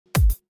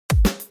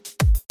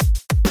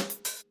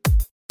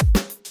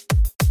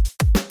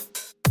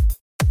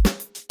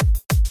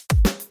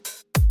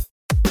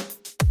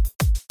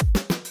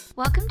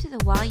the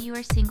While You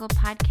Are Single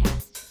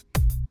podcast.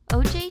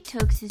 O.J.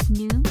 Tokes'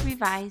 new,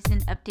 revised,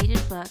 and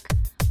updated book,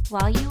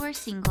 While You Are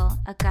Single,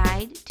 A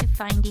Guide to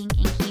Finding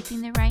and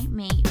Keeping the Right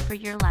Mate for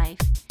Your Life,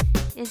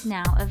 is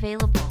now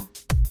available.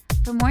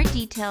 For more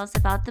details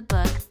about the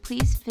book,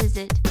 please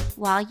visit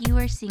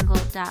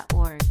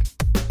whileyouaresingle.org.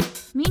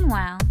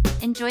 Meanwhile,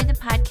 enjoy the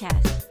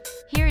podcast.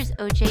 Here is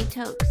O.J.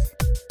 Tokes.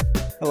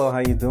 Hello, how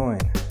you doing?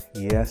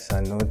 Yes,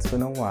 I know it's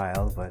been a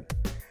while, but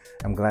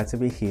I'm glad to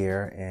be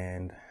here,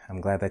 and I'm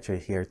glad that you're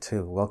here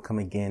too. Welcome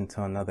again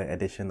to another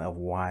edition of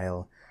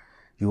While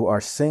You Are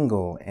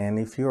Single. And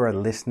if you are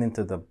listening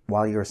to the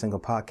While You Are Single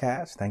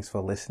podcast, thanks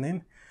for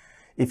listening.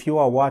 If you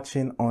are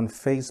watching on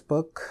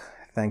Facebook,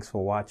 thanks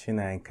for watching.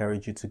 I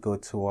encourage you to go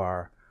to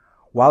our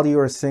While You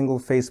Are Single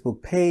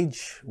Facebook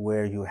page,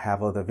 where you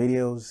have other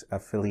videos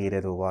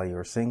affiliated with While You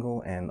Are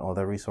Single and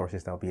other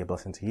resources that will be a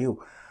blessing to you.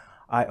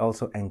 I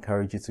also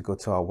encourage you to go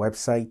to our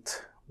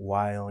website,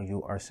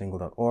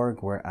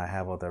 whileyouaresingle.org, where I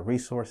have other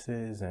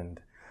resources and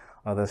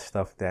other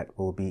stuff that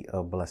will be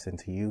a blessing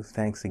to you.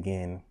 Thanks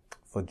again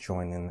for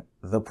joining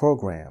the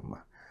program.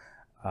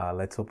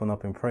 Let's open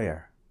up in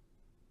prayer.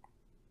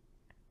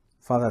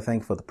 Father, I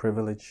thank you for the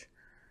privilege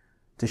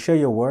to share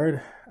your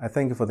word. I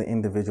thank you for the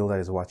individual that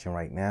is watching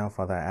right now.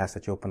 Father, I ask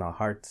that you open our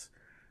hearts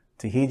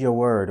to heed your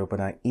word,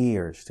 open our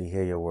ears to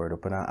hear your word,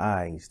 open our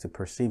eyes to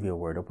perceive your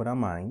word, open our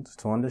minds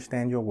to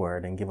understand your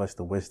word, and give us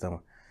the wisdom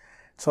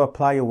to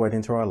apply your word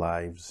into our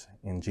lives.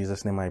 In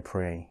Jesus' name I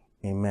pray.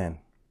 Amen.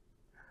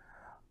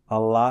 A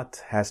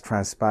lot has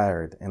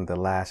transpired in the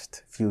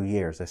last few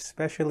years,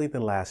 especially the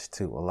last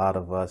two. A lot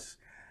of us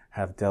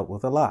have dealt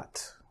with a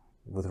lot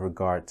with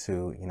regard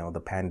to,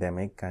 the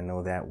pandemic. I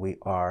know that we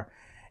are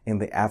in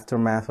the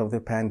aftermath of the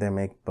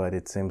pandemic, but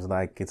it seems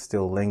like it's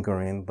still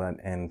lingering,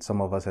 and some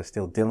of us are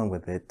still dealing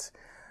with it.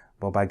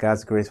 But by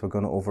God's grace, we're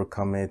going to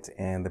overcome it,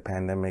 and the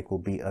pandemic will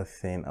be a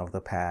thing of the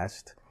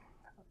past.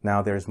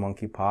 Now there's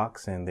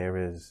monkeypox and there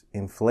is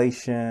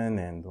inflation,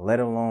 and let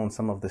alone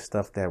some of the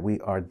stuff that we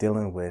are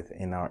dealing with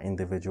in our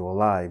individual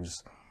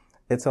lives.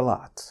 It's a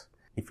lot.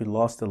 If you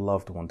lost a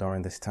loved one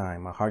during this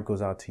time, my heart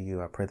goes out to you.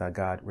 I pray that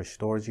God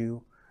restores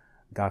you,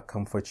 God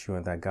comforts you,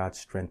 and that God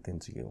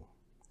strengthens you.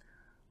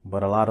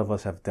 But a lot of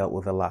us have dealt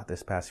with a lot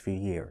this past few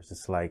years.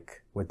 It's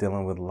like we're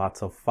dealing with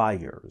lots of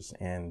fires,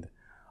 and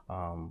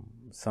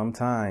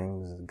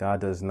sometimes God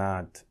does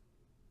not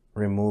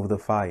remove the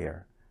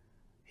fire.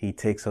 He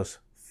takes us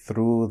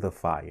through the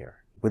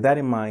fire. With that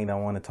in mind, I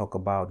want to talk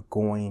about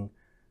going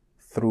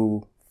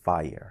through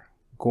fire.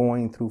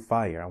 Going through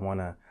fire. I want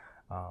to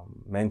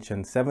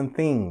mention 7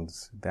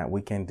 things that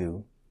we can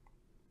do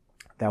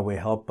that will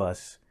help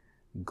us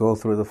go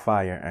through the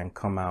fire and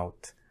come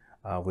out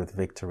with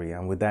victory.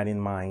 And with that in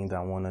mind,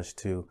 I want us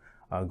to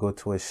go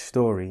to a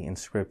story in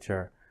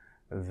scripture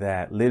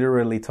that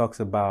literally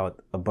talks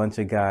about a bunch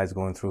of guys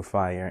going through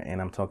fire.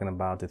 And I'm talking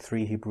about the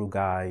 3 Hebrew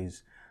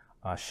guys,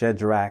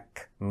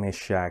 Shadrach,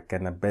 Meshach,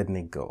 and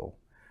Abednego.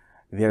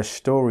 Their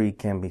story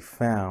can be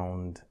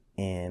found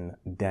in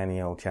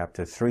Daniel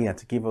chapter 3. And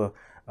to give a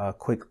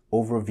quick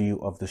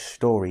overview of the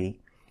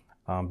story,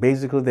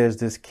 basically there's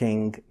this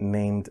king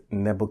named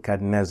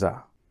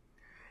Nebuchadnezzar.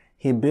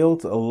 He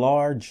built a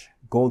large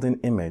golden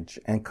image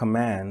and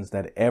commands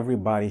that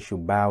everybody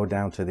should bow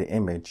down to the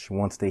image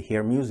once they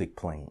hear music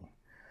playing.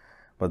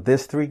 But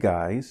these 3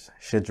 guys,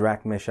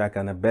 Shadrach, Meshach,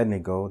 and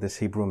Abednego, these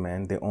Hebrew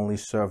men, they only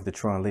served the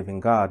true and living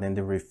God, and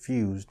they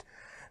refused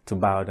to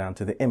bow down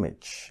to the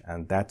image.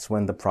 And that's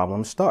when the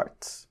problem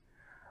starts.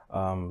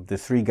 The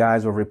 3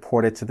 guys were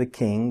reported to the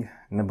king,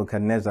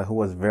 Nebuchadnezzar, who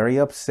was very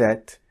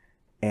upset,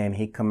 and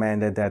he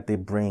commanded that they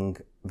bring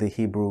the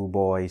Hebrew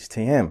boys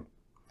to him.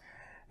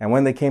 And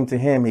when they came to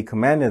him, he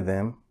commanded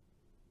them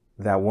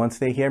that once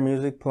they hear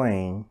music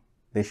playing,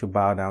 they should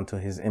bow down to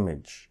his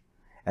image.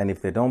 And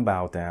if they don't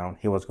bow down,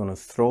 he was going to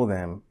throw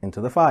them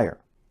into the fire.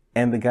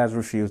 And the guys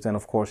refused, and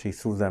of course he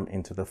threw them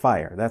into the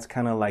fire. That's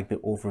kind of like the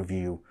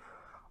overview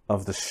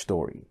of the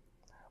story.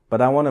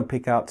 But I want to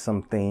pick out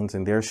some things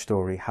in their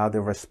story, how they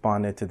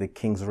responded to the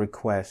king's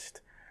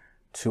request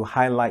to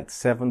highlight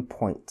 7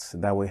 points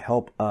that will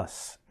help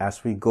us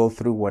as we go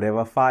through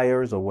whatever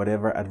fires or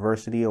whatever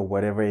adversity or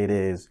whatever it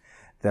is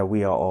that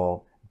we are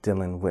all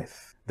dealing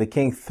with. The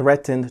king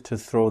threatened to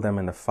throw them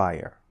in the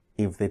fire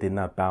if they did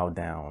not bow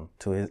down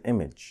to his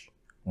image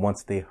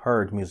once they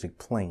heard music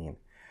playing.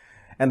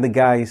 And the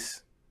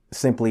guys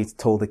simply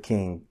told the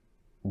king,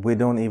 we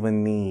don't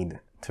even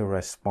need to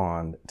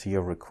respond to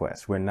your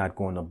request. We're not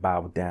going to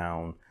bow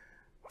down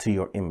to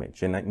your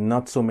image. And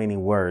not so many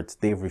words,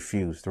 they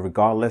refused.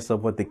 Regardless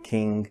of what the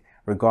king,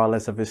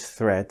 regardless of his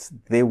threats,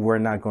 they were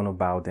not going to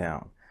bow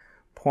down.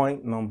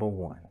 Point number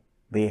 1,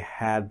 they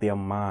had their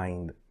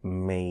mind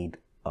made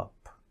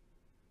up.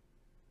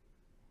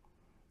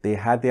 They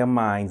had their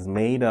minds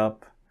made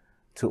up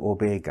to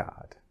obey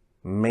God,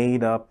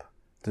 made up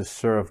to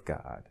serve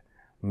God,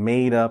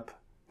 made up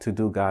to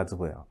do God's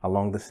will.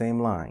 Along the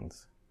same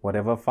lines,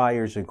 whatever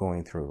fires you're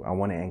going through, I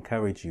want to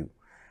encourage you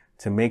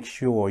to make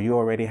sure you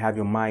already have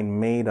your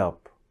mind made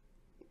up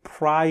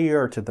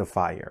prior to the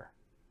fire.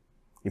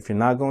 If you're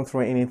not going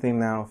through anything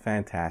now,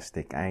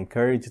 fantastic. I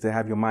encourage you to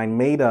have your mind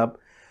made up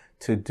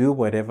to do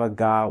whatever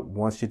God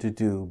wants you to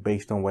do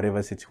based on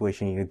whatever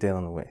situation you're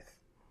dealing with.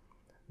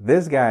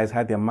 These guys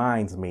had their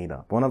minds made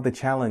up. One of the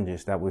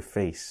challenges that we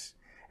face,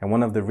 and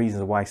one of the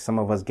reasons why some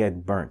of us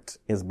get burnt,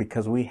 is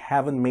because we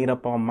haven't made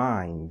up our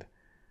mind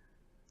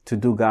to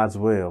do God's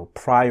will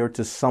prior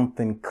to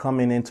something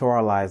coming into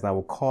our lives that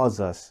will cause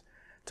us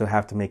to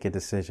have to make a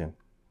decision.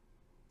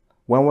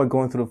 When we're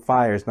going through the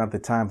fire, it's not the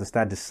time to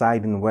start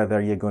deciding whether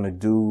you're going to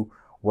do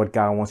what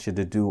God wants you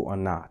to do or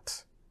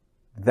not.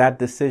 That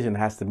decision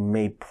has to be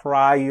made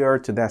prior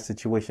to that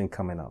situation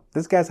coming up.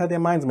 These guys had their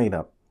minds made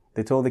up.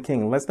 They told the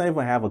king, let's not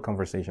even have a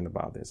conversation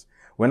about this.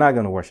 We're not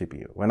going to worship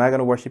you. We're not going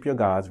to worship your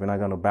gods. We're not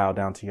going to bow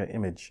down to your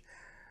image.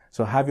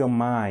 So have your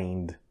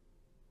mind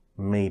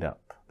made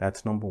up.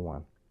 That's number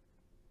one.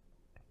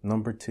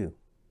 Number two,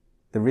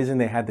 the reason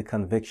they had the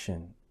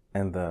conviction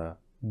and the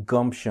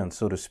gumption,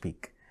 so to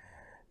speak,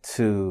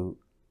 to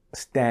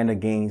stand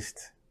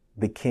against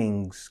the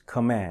king's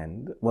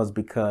command was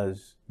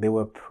because they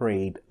were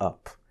prayed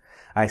up.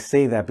 I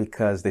say that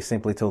because they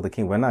simply told the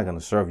king, we're not going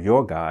to serve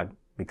your God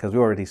because we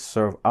already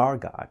serve our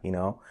God, They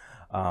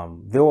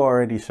were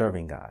already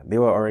serving God. They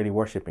were already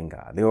worshiping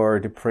God. They were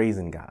already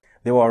praising God.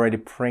 They were already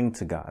praying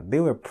to God. They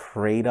were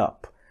prayed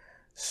up.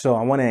 So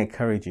I want to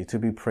encourage you to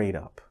be prayed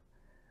up.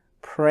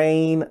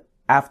 Praying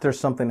after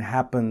something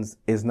happens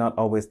is not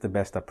always the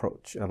best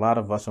approach. A lot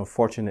of us,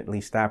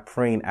 unfortunately, start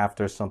praying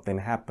after something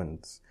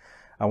happens.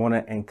 I want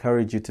to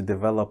encourage you to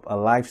develop a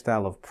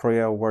lifestyle of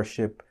prayer,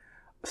 worship,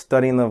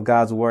 studying of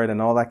God's word,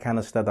 and all that kind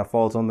of stuff that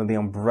falls under the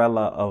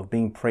umbrella of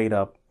being prayed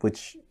up,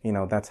 which,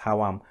 that's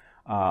how I'm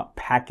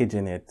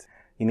packaging it.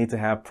 You need to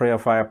have prayer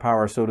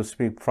firepower, so to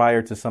speak,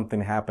 prior to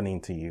something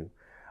happening to you.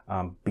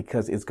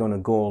 Because it's going to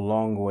go a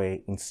long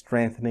way in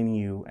strengthening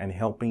you and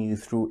helping you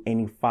through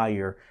any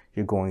fire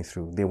you're going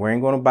through. They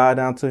weren't going to bow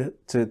down to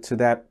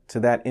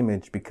that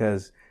image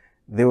because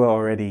they were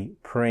already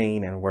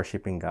praying and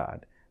worshiping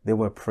God. They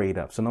were prayed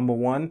up. So number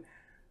one,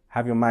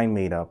 have your mind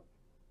made up.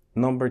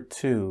 Number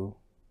two,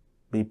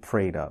 be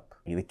prayed up.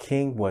 The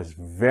king was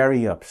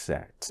very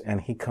upset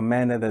and he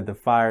commanded that the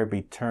fire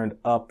be turned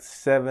up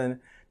 7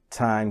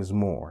 times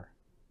more.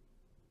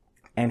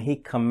 And he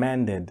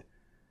commanded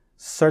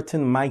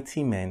certain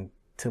mighty men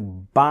to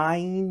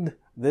bind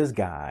these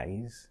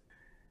guys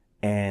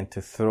and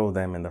to throw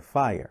them in the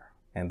fire.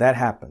 And that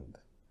happened.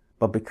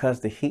 But because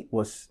the heat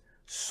was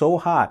so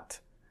hot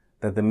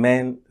that the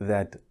men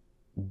that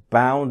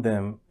bound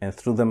them and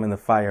threw them in the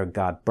fire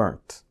got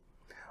burnt.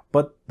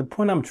 But the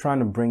point I'm trying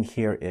to bring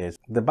here is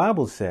the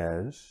Bible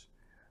says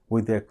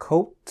with their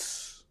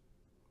coats,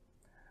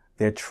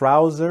 their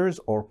trousers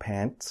or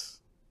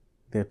pants,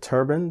 their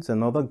turbans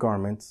and other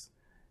garments,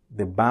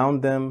 they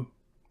bound them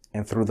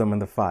and threw them in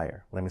the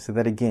fire. Let me say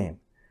that again.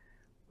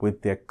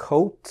 With their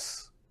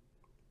coats,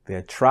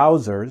 their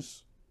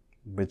trousers,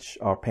 which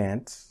are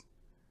pants,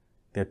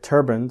 their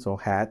turbans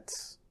or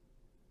hats,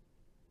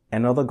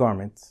 and other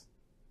garments,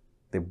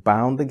 they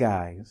bound the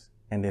guys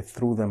and they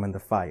threw them in the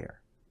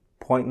fire.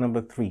 Point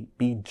number 3,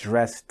 be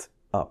dressed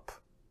up.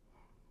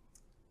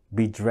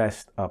 Be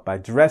dressed up. By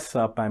dress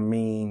up, I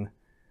mean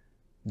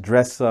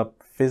dress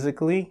up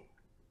physically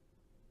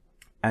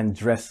and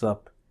dress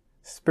up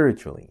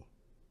spiritually.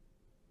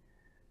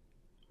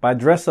 By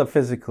dress up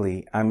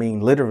physically, I mean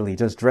literally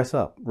just dress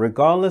up.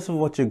 Regardless of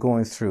what you're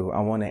going through,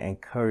 I want to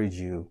encourage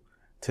you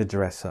to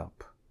dress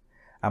up.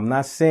 I'm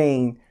not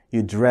saying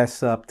you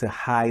dress up to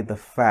hide the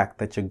fact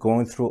that you're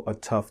going through a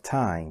tough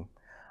time.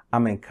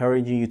 I'm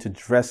encouraging you to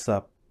dress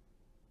up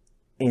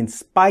in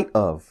spite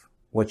of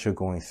what you're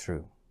going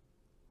through.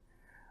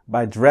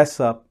 By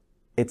dress up,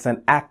 it's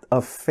an act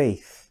of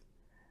faith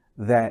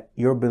that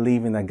you're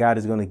believing that God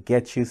is going to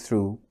get you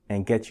through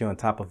and get you on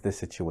top of this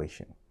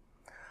situation.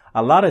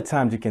 A lot of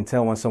times you can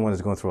tell when someone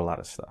is going through a lot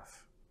of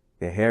stuff.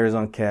 Their hair is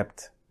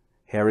unkempt,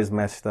 hair is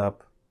messed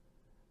up,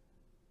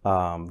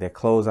 their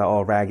clothes are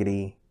all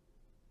raggedy.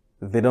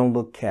 They don't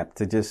look kept.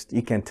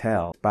 You can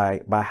tell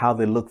by how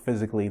they look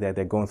physically that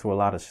they're going through a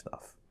lot of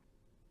stuff.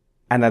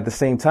 And at the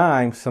same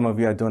time, some of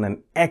you are doing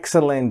an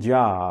excellent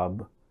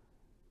job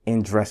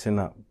in dressing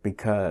up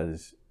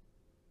because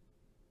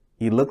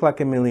you look like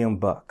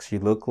 $1,000,000. You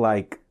look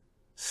like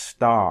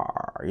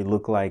star. You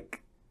look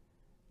like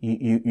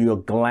you're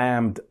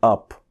glammed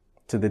up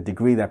to the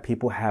degree that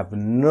people have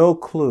no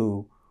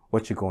clue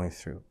what you're going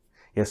through.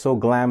 You're so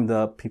glammed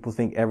up, people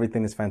think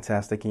everything is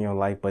fantastic in your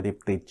life, but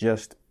if they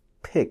just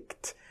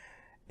picked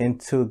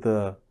into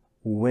the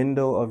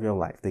window of your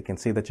life, they can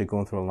see that you're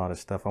going through a lot of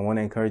stuff. I want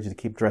to encourage you to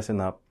keep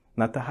dressing up,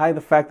 not to hide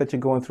the fact that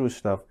you're going through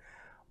stuff,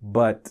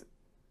 but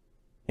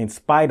in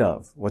spite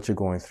of what you're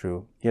going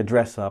through, you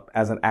dress up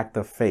as an act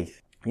of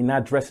faith. You're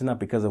not dressing up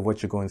because of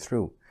what you're going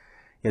through.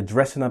 You're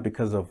dressing up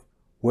because of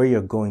where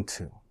you're going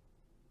to.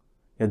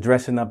 You're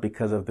dressing up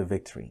because of the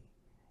victory.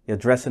 You're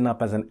dressing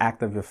up as an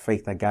act of your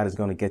faith that God is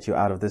going to get you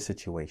out of this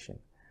situation.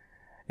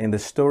 In the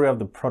story of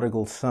the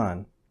prodigal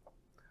son,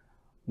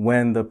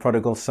 when the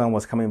prodigal son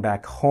was coming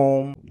back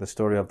home, the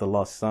story of the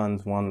lost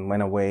sons, one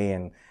went away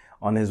and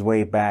On his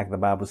way back, the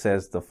Bible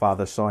says the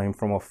father saw him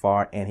from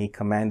afar and he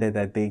commanded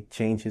that they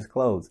change his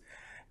clothes.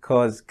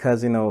 Cause,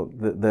 you know,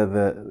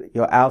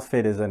 your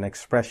outfit is an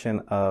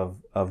expression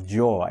of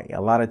joy.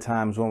 A lot of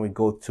times when we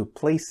go to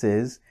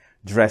places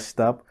dressed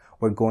up,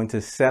 we're going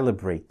to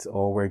celebrate,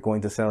 or we're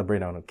going to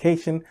celebrate on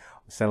occasion,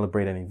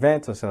 celebrate an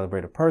event, or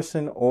celebrate a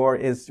person, or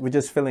we're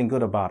just feeling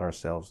good about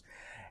ourselves.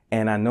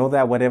 And I know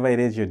that whatever it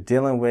is you're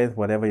dealing with,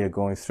 whatever you're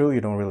going through,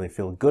 you don't really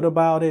feel good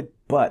about it,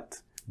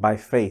 but by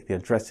faith, you're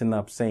dressing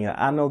up saying,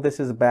 I know this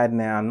is bad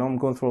now. I know I'm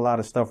going through a lot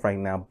of stuff right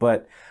now,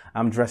 but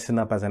I'm dressing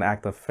up as an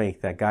act of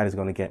faith that God is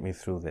going to get me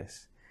through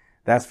this.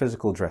 That's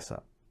physical dress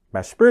up.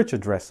 By spiritual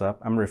dress up,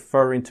 I'm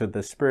referring to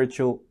the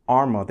spiritual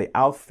armor, the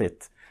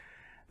outfit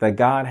that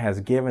God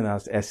has given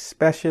us,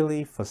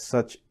 especially for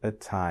such a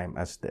time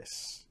as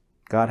this.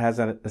 God has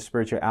a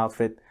spiritual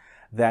outfit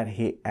that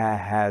he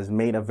has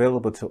made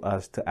available to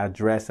us to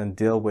address and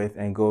deal with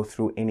and go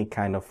through any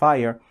kind of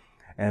fire.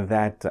 And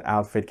that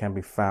outfit can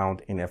be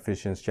found in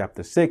Ephesians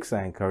chapter 6.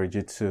 I encourage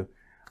you to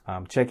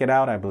check it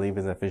out. I believe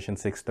it's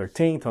Ephesians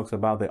 6:13. Talks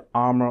about the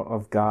armor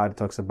of God.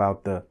 Talks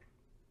about the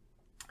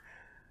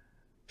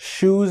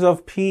shoes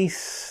of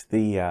peace,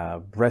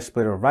 the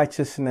breastplate of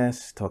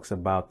righteousness. Talks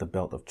about the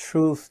belt of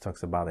truth.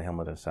 Talks about the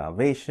helmet of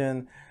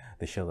salvation,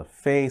 the shield of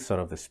faith,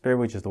 sword of the Spirit,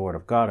 which is the word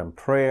of God, and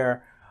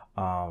prayer.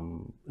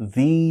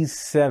 These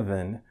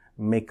 7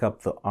 make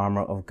up the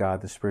armor of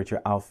God, the spiritual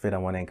outfit I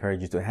want to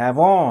encourage you to have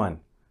on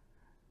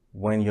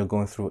when you're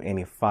going through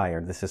any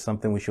fire. This is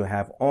something we should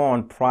have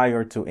on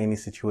prior to any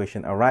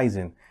situation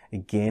arising.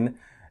 Again,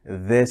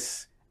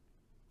 this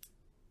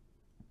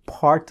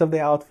part of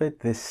the outfit,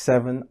 these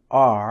 7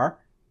 are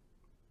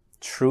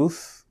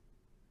truth,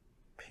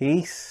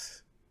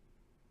 peace,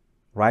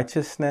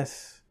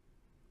 righteousness,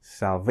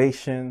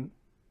 salvation,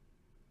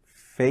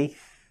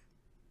 faith,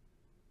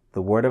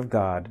 the word of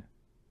God,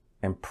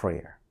 and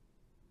prayer.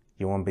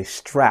 You want to be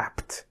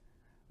strapped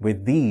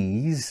with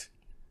these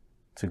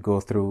to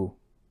go through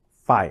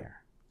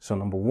fire. So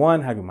number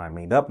 1, have your mind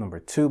made up. Number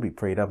 2, be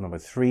prayed up. Number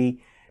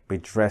 3, be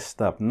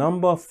dressed up.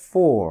 Number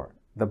 4,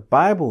 the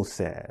Bible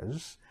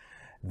says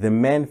the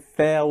men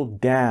fell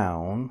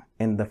down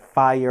in the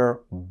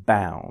fire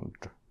bound.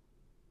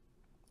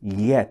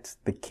 Yet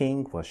the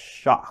king was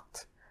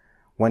shocked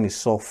when he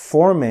saw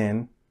 4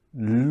 men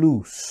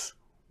loose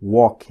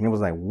walking. It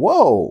was like,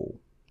 whoa,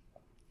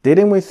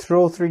 didn't we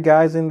throw 3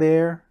 guys in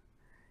there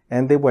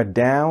and they were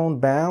down,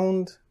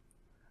 bound?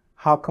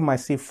 How come I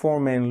see 4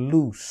 men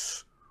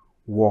loose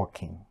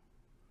walking?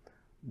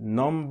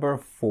 Number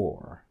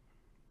 4,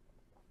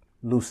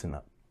 loosen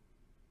up.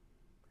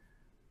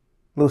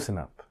 Loosen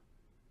up.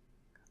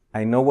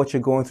 I know what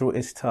you're going through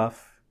is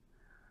tough.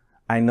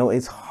 I know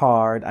it's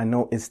hard. I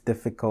know it's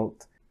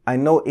difficult. I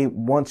know it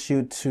wants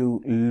you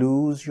to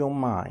lose your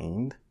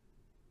mind,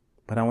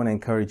 but I want to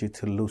encourage you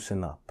to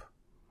loosen up.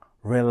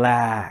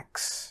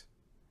 Relax.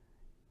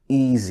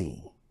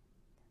 Easy.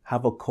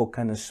 Have a Coke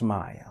and a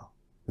smile.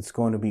 It's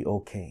going to be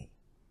okay.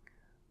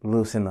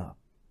 Loosen up.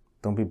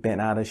 Don't be bent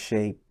out of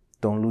shape.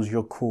 Don't lose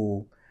your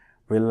cool.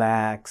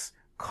 Relax.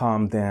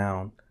 Calm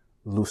down.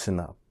 Loosen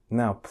up.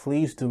 Now,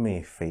 please do me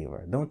a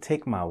favor. Don't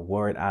take my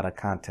word out of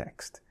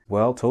context.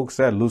 Well, Toke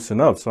said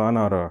loosen up, so I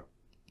know to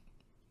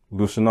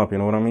loosen up. You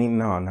know what I mean?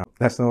 No,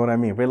 that's not what I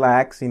mean.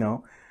 Relax, you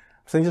know.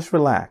 So just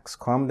relax.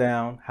 Calm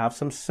down. Have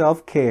some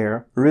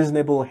self-care.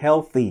 Reasonable,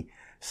 healthy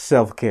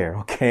self-care,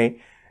 okay?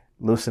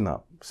 Loosen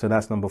up. So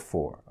that's number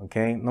 4,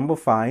 okay? Number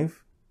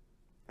 5,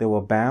 they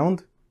were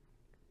bound.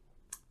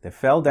 They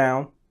fell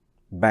down,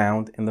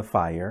 bound in the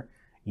fire.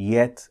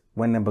 Yet,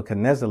 when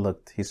Nebuchadnezzar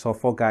looked, he saw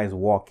 4 guys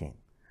walking.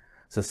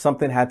 So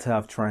something had to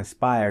have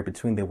transpired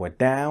between they were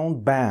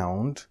down,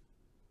 bound,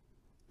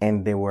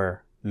 and they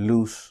were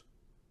loose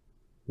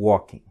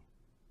walking.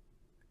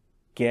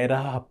 Get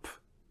up.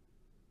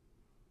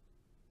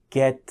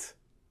 Get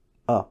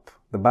up.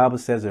 The Bible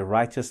says a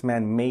righteous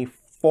man may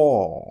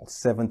fall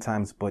 7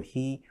 times, but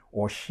he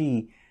or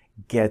she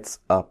gets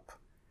up.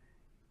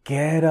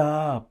 Get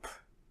up.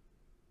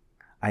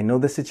 I know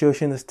the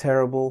situation is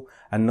terrible.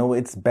 I know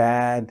it's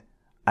bad.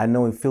 I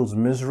know it feels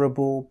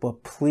miserable,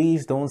 but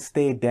please don't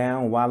stay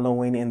down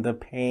wallowing in the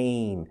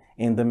pain,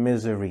 in the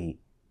misery,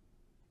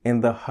 in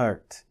the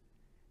hurt.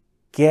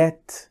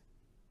 Get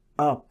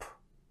up.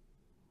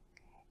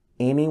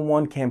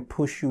 Anyone can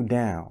push you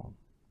down,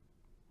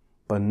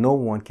 but no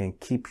one can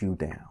keep you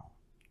down.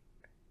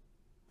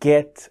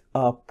 Get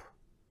up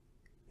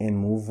and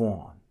move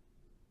on.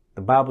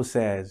 The Bible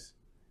says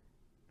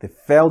they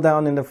fell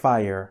down in the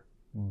fire,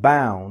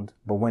 bound,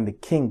 but when the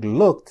king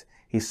looked,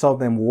 he saw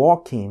them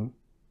walking.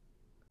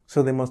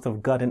 So they must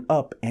have gotten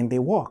up and they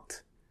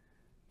walked.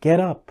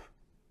 Get up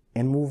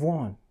and move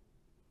on.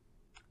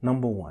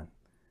 Number 1,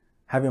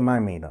 have your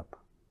mind made up.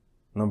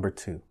 Number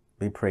 2,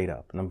 be prayed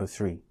up. Number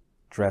 3,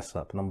 dress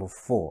up. Number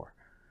 4,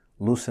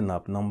 loosen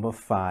up. Number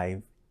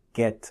 5,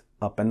 get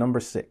up. And number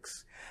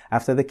 6,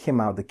 after they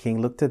came out, the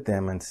king looked at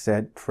them and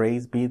said,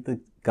 praise be the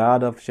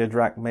God of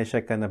Shadrach,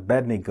 Meshach, and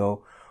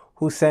Abednego,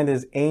 who sent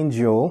his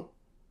angel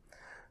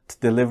to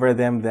deliver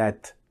them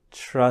that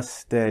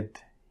trusted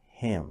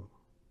him.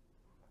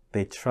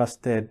 They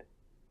trusted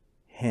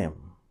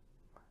him.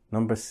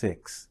 Number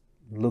 6,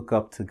 look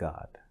up to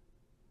God.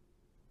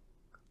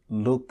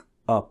 Look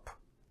up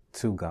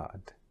to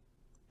God.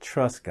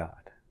 Trust God.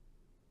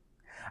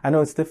 I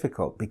know it's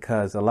difficult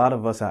because a lot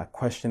of us are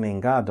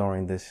questioning God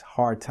during this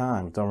hard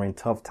times, during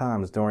tough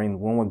times, during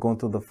when we're going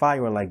through the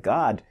fire. We're like,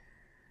 God,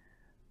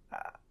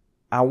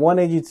 I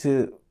wanted you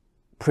to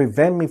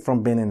prevent me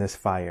from being in this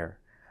fire.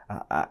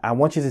 I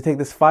want you to take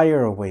this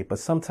fire away. But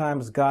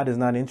sometimes God is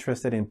not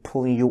interested in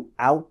pulling you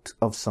out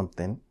of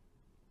something.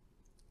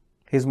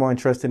 He's more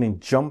interested in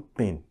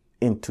jumping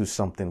into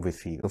something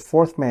with you. The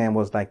 4th man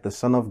was like the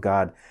Son of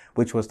God,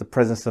 which was the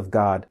presence of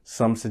God.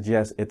 Some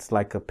suggest it's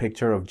like a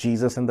picture of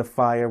Jesus in the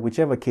fire.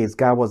 Whichever case,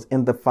 God was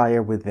in the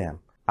fire with them.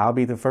 I'll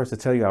be the first to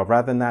tell you, I'd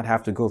rather not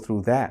have to go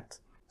through that.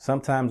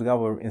 Sometimes God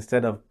will,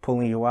 instead of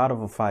pulling you out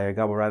of a fire,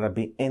 God would rather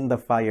be in the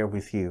fire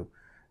with you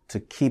to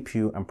keep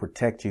you and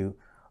protect you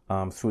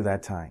through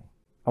that time.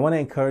 I want to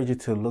encourage you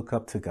to look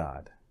up to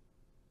God.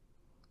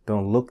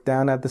 Don't look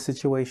down at the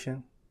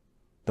situation.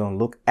 Don't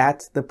look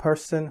at the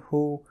person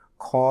who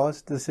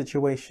caused the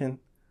situation,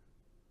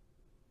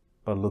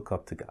 but look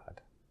up to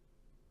God.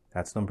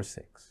 That's number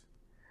 6.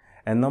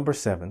 And number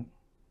 7,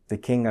 the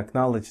king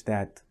acknowledged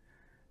that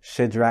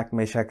Shadrach,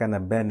 Meshach, and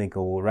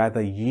Abednego would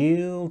rather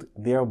yield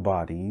their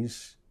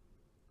bodies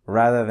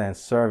rather than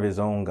serve his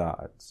own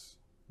gods.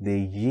 They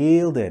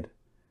yielded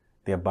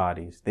their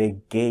bodies.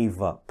 They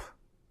gave up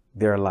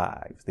their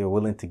lives. They were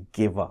willing to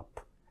give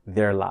up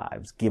their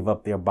lives, give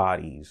up their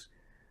bodies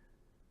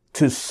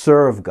to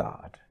serve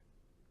God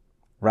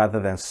rather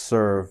than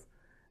serve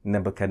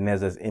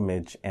Nebuchadnezzar's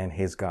image and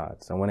his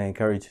gods. I want to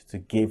encourage you to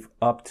give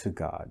up to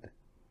God.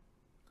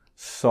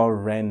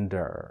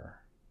 Surrender.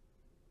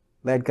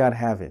 Let God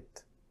have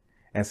it.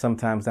 And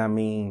sometimes that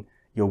means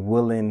you're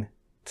willing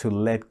to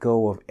let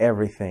go of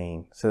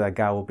everything so that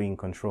God will be in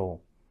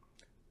control.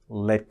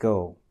 Let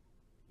go.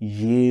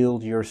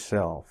 Yield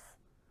yourself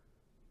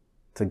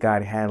to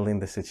God handling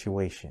the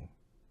situation.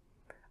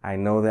 I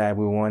know that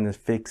we want to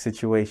fix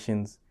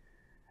situations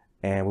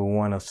and we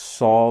want to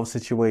solve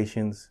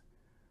situations.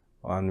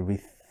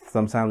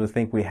 Sometimes we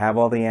think we have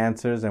all the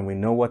answers and we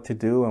know what to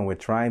do and we're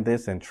trying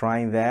this and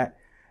trying that.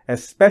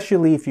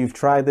 Especially if you've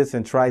tried this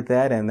and tried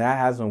that and that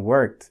hasn't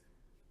worked.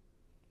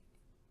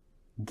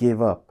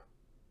 Give up.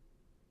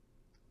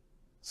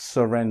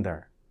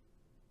 Surrender.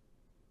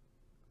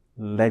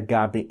 Let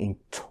God be in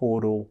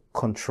total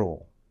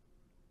control.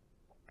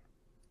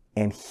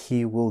 And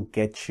he will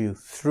get you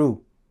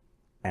through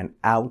and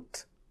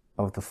out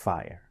of the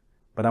fire.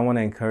 But I want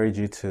to encourage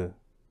you to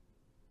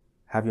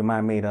have your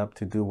mind made up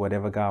to do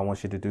whatever God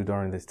wants you to do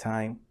during this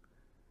time.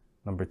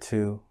 Number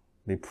 2,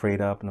 be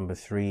prayed up. Number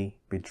 3,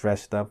 be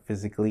dressed up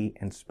physically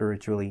and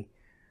spiritually.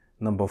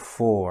 Number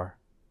 4,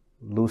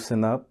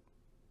 loosen up.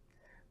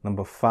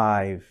 Number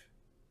 5,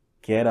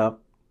 get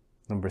up.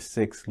 Number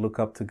 6, look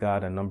up to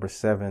God. And number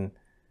 7,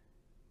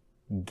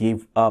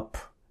 give up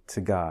to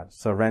God.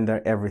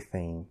 Surrender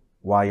everything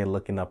while you're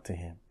looking up to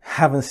him.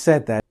 Having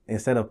said that,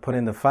 instead of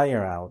putting the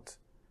fire out,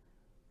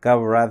 God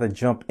would rather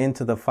jump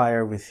into the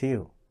fire with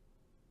you.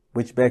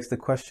 Which begs the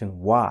question,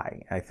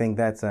 why? I think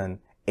that's an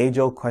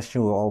age-old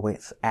question we'll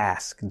always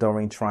ask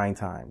during trying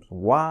times.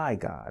 Why,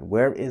 God?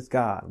 Where is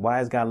God?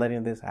 Why is God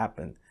letting this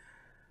happen?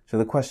 So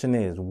the question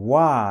is,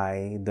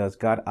 why does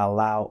God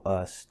allow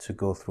us to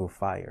go through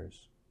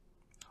fires?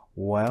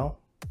 Well,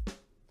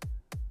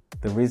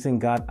 the reason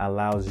God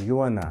allows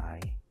you and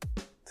I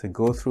to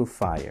go through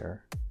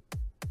fire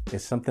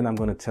is something I'm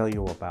going to tell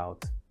you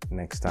about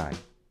next time.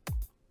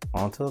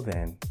 Until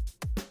then,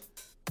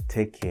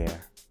 take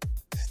care.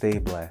 Stay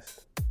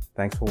blessed.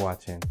 Thanks for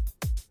watching.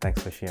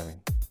 Thanks for sharing.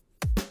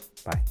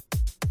 Bye.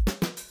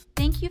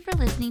 Thank you for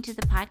listening to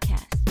the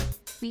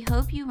podcast. We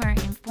hope you were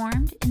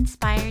informed,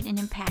 inspired, and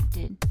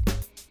impacted.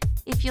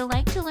 If you'd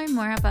like to learn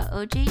more about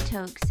O.J.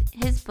 Tokes,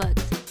 his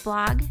books,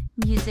 blog,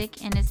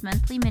 music, and his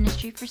monthly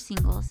ministry for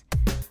singles,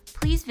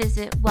 please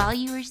visit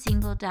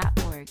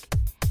whileyouaresingle.org.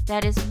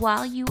 That is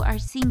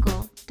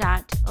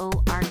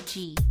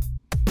whileyouaresingle.org.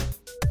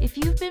 If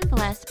you've been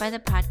blessed by the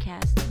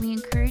podcast, we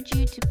encourage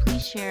you to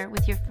please share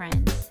with your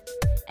friends.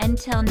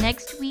 Until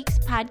next week's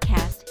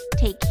podcast,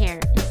 take care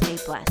and stay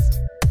blessed.